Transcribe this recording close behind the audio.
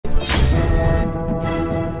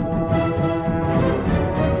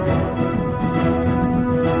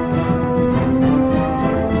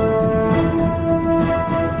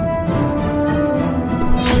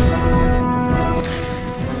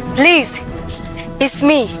It's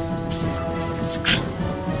me.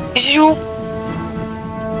 You?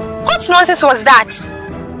 What nonsense was that?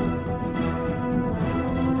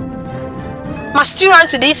 Must you run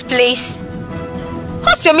to this place?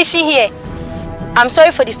 What's your mission here? I'm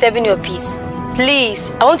sorry for disturbing your peace.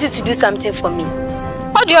 Please, I want you to do something for me.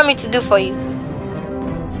 What do you want me to do for you?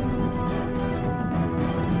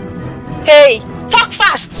 Hey, talk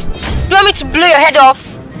fast! Do you want me to blow your head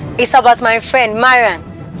off? It's about my friend, Marian.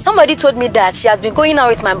 Somebody told me that she has been going out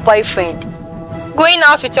with my boyfriend. Going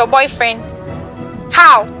out with your boyfriend?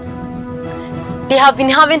 How? They have been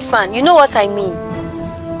having fun, you know what I mean.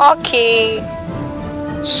 Okay.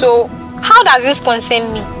 So, how does this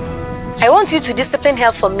concern me? I want you to discipline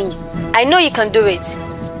her for me. I know you can do it.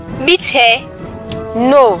 Beat her?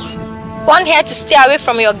 No. Want her to stay away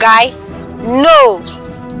from your guy? No.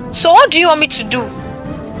 So what do you want me to do?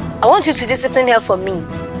 I want you to discipline her for me.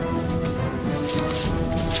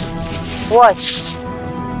 Watch.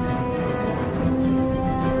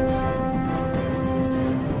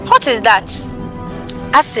 What is that?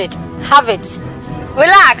 Acid. Have it.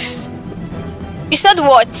 Relax. You said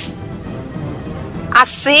what?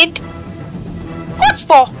 Acid? What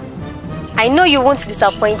for? I know you won't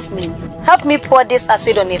disappoint me. Help me pour this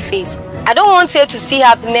acid on her face. I don't want her to see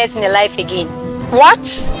happiness in her life again. What?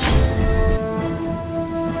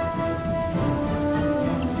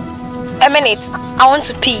 A minute. I want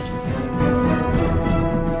to pee.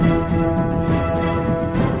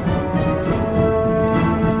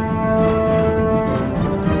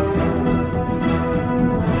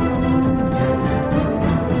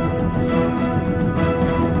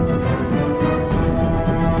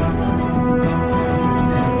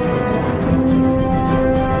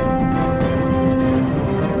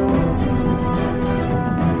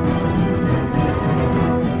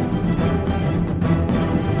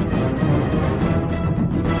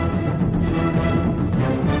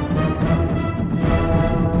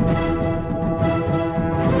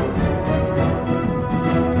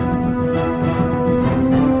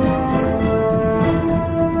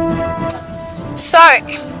 Sorry,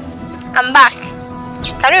 I'm back.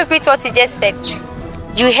 Can you repeat what you just said?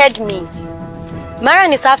 You heard me.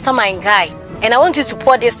 Marian is after my guy, and I want you to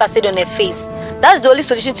pour this acid on her face. That's the only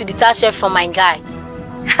solution to detach her from my guy.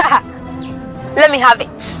 Let me have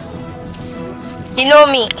it. You know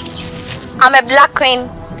me. I'm a black queen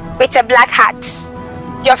with a black hat.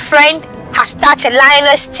 Your friend has touched a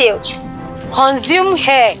lioness tail. Consume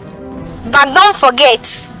her. But don't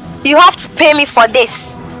forget, you have to pay me for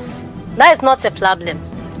this. That is not a problem.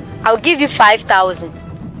 I'll give you 5,000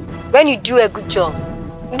 when you do a good job.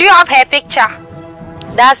 Do you have her picture?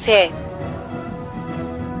 That's her.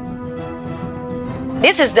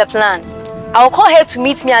 This is the plan. I'll call her to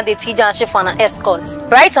meet me at the T junction for an escort.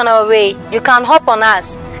 Right on our way, you can hop on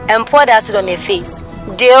us and pour the acid on her face.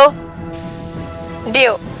 Deal?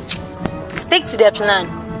 Deal. Stick to the plan.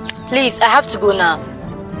 Please, I have to go now.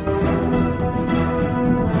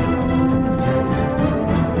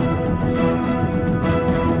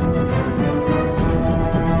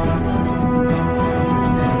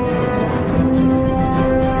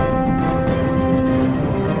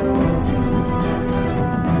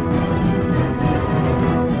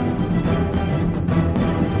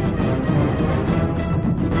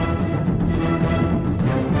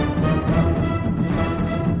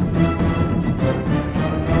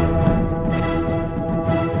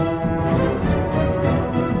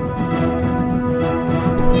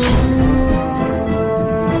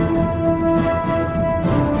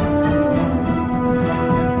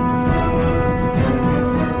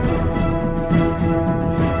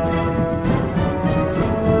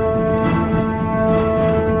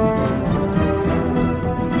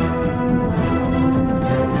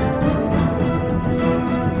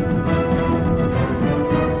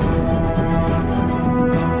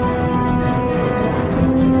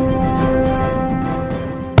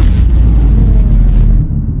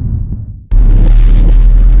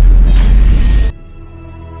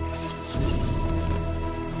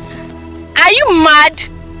 Mad?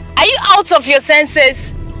 Are you out of your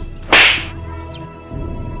senses?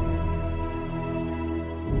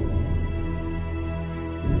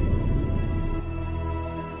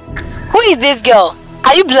 Who is this girl?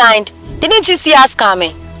 Are you blind? Didn't you see us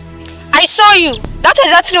coming? I saw you. That's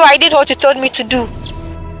exactly why I did what you told me to do.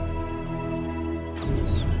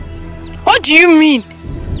 What do you mean?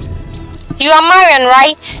 You are Marian,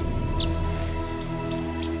 right?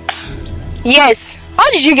 Yes. How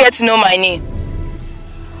did you get to know my name?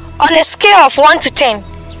 On a scale of 1 to 10,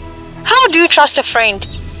 how do you trust a friend?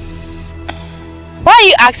 Why are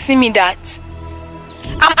you asking me that?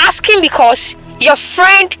 I'm asking because Your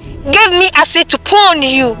friend gave me acid to pour on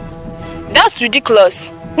you. That's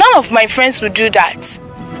ridiculous. None of my friends would do that.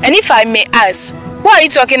 And if I may ask, what are you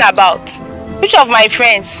talking about? Which of my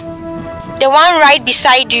friends? The one right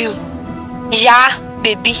beside you. Yeah,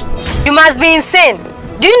 baby. You must be insane.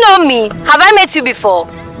 Do you know me? Have I met you before?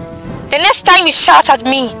 The next time you shout at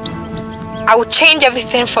me, I will change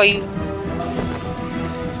everything for you.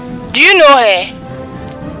 Do you know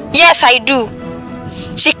her? Yes, I do.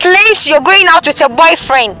 She claims you're going out with her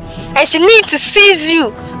boyfriend and she needs to seize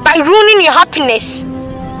you by ruining your happiness.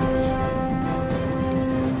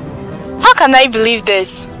 How can I believe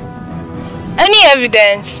this? Any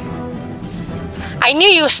evidence? I knew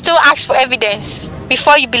you would still ask for evidence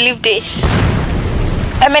before you believe this.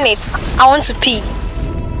 A minute, I want to pee.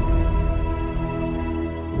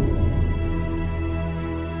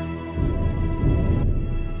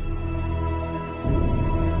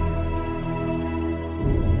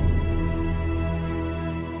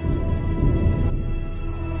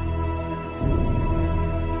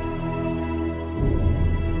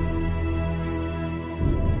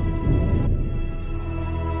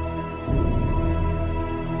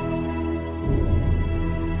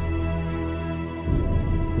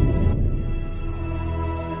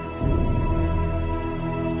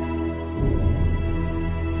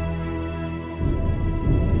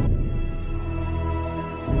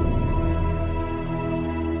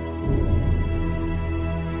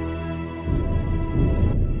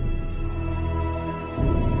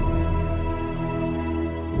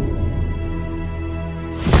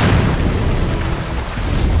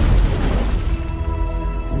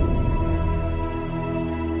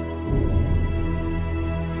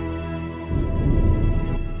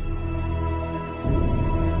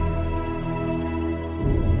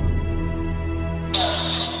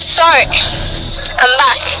 Sorry, I'm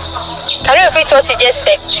back. Can you repeat what you just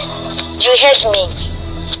said? You heard me.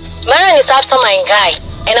 Marian is after my guy,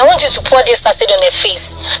 and I want you to pour this acid on her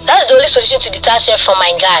face. That's the only solution to detach her from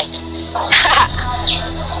my guy.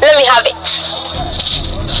 Let me have it.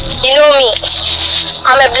 You know me.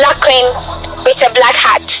 I'm a black queen with a black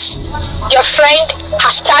hat. Your friend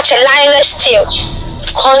has touched a lioness tail.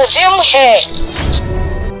 Consume her.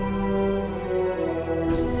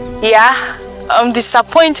 Yeah, I'm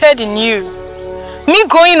disappointed in you. Me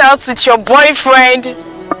going out with your boyfriend.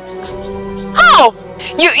 How?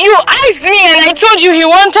 You asked me and I told you he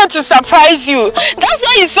wanted to surprise you. That's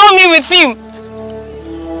why you saw me with him.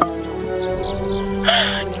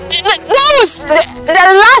 That was the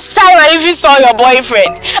last time I even saw your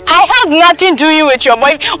boyfriend. I have nothing doing with your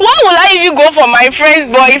boyfriend. Why would I even go for my friend's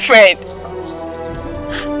boyfriend?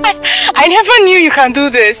 I never knew you can do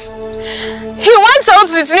this. He went out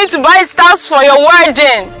with me to buy stars for your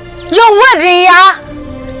wedding. Your wedding, yeah?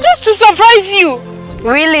 Just to surprise you.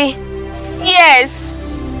 Really? Yes.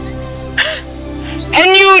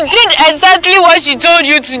 And you did exactly what she told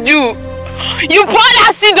you to do. You poured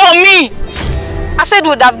acid on me. Acid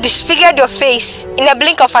would have disfigured your face in a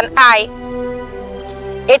blink of an eye.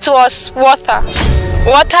 It was water.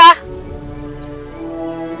 Water?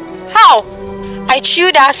 How? I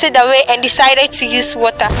threw the acid away and decided to use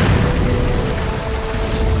water.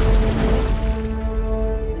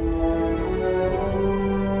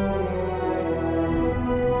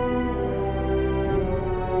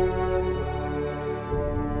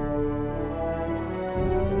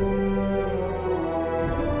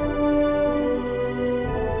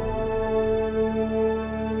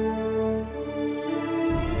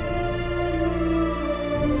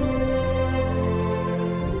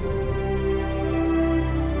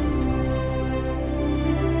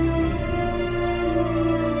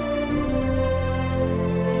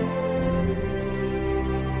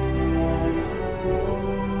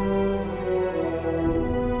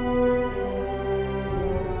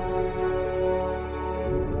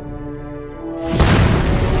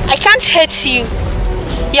 I can't hate you.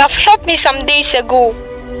 You have helped me some days ago.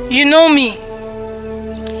 You know me.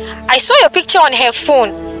 I saw your picture on her phone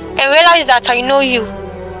and realized that I know you.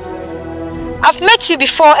 I've met you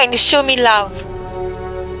before and you show me love.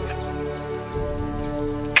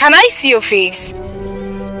 Can I see your face?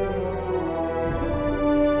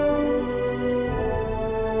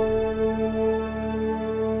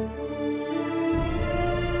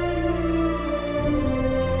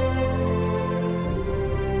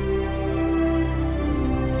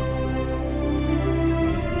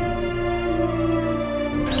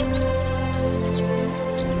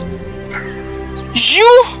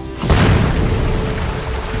 You?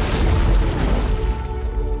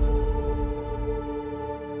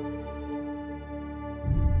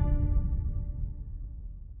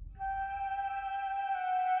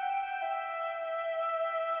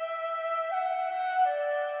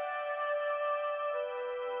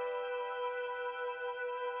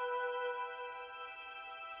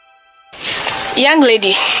 Young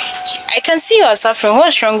lady, I can see you are suffering.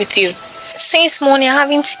 What's wrong with you? Since morning I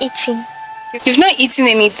haven't eaten. You've not eaten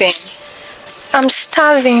anything. I'm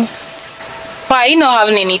starving. Why are you not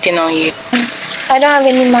having anything on you? I don't have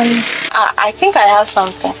any money. I think I have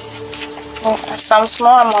something. Some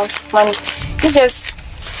small amount of money. You just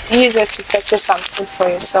use it to purchase some food for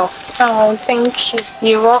yourself. Oh, thank you.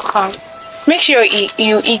 You're welcome. Make sure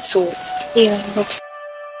you eat too. Yeah. Okay.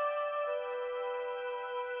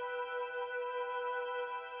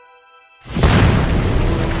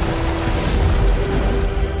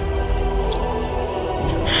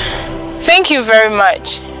 Thank you very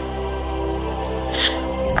much.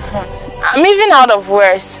 I'm even out of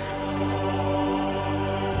words.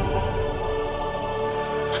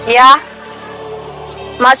 Yeah?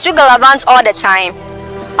 Must you gallivant all the time?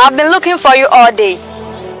 I've been looking for you all day.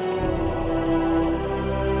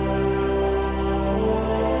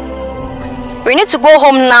 We need to go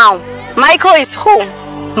home now. Michael is home.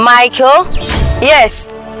 Michael? Yes.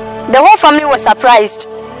 The whole family was surprised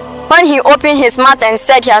when he opened his mouth and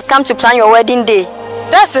said he has come to plan your wedding day.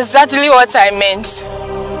 That's exactly what I meant.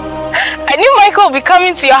 I knew Michael would be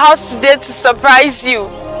coming to your house today to surprise you.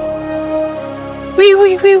 We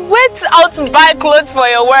went out to buy clothes for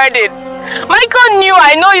your wedding. Michael knew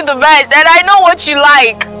I know you the best and I know what you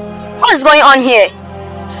like. What's going on here?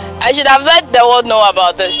 I should have let the world know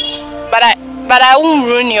about this. But I won't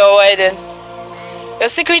ruin your wedding. Your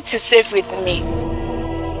secret is safe with me.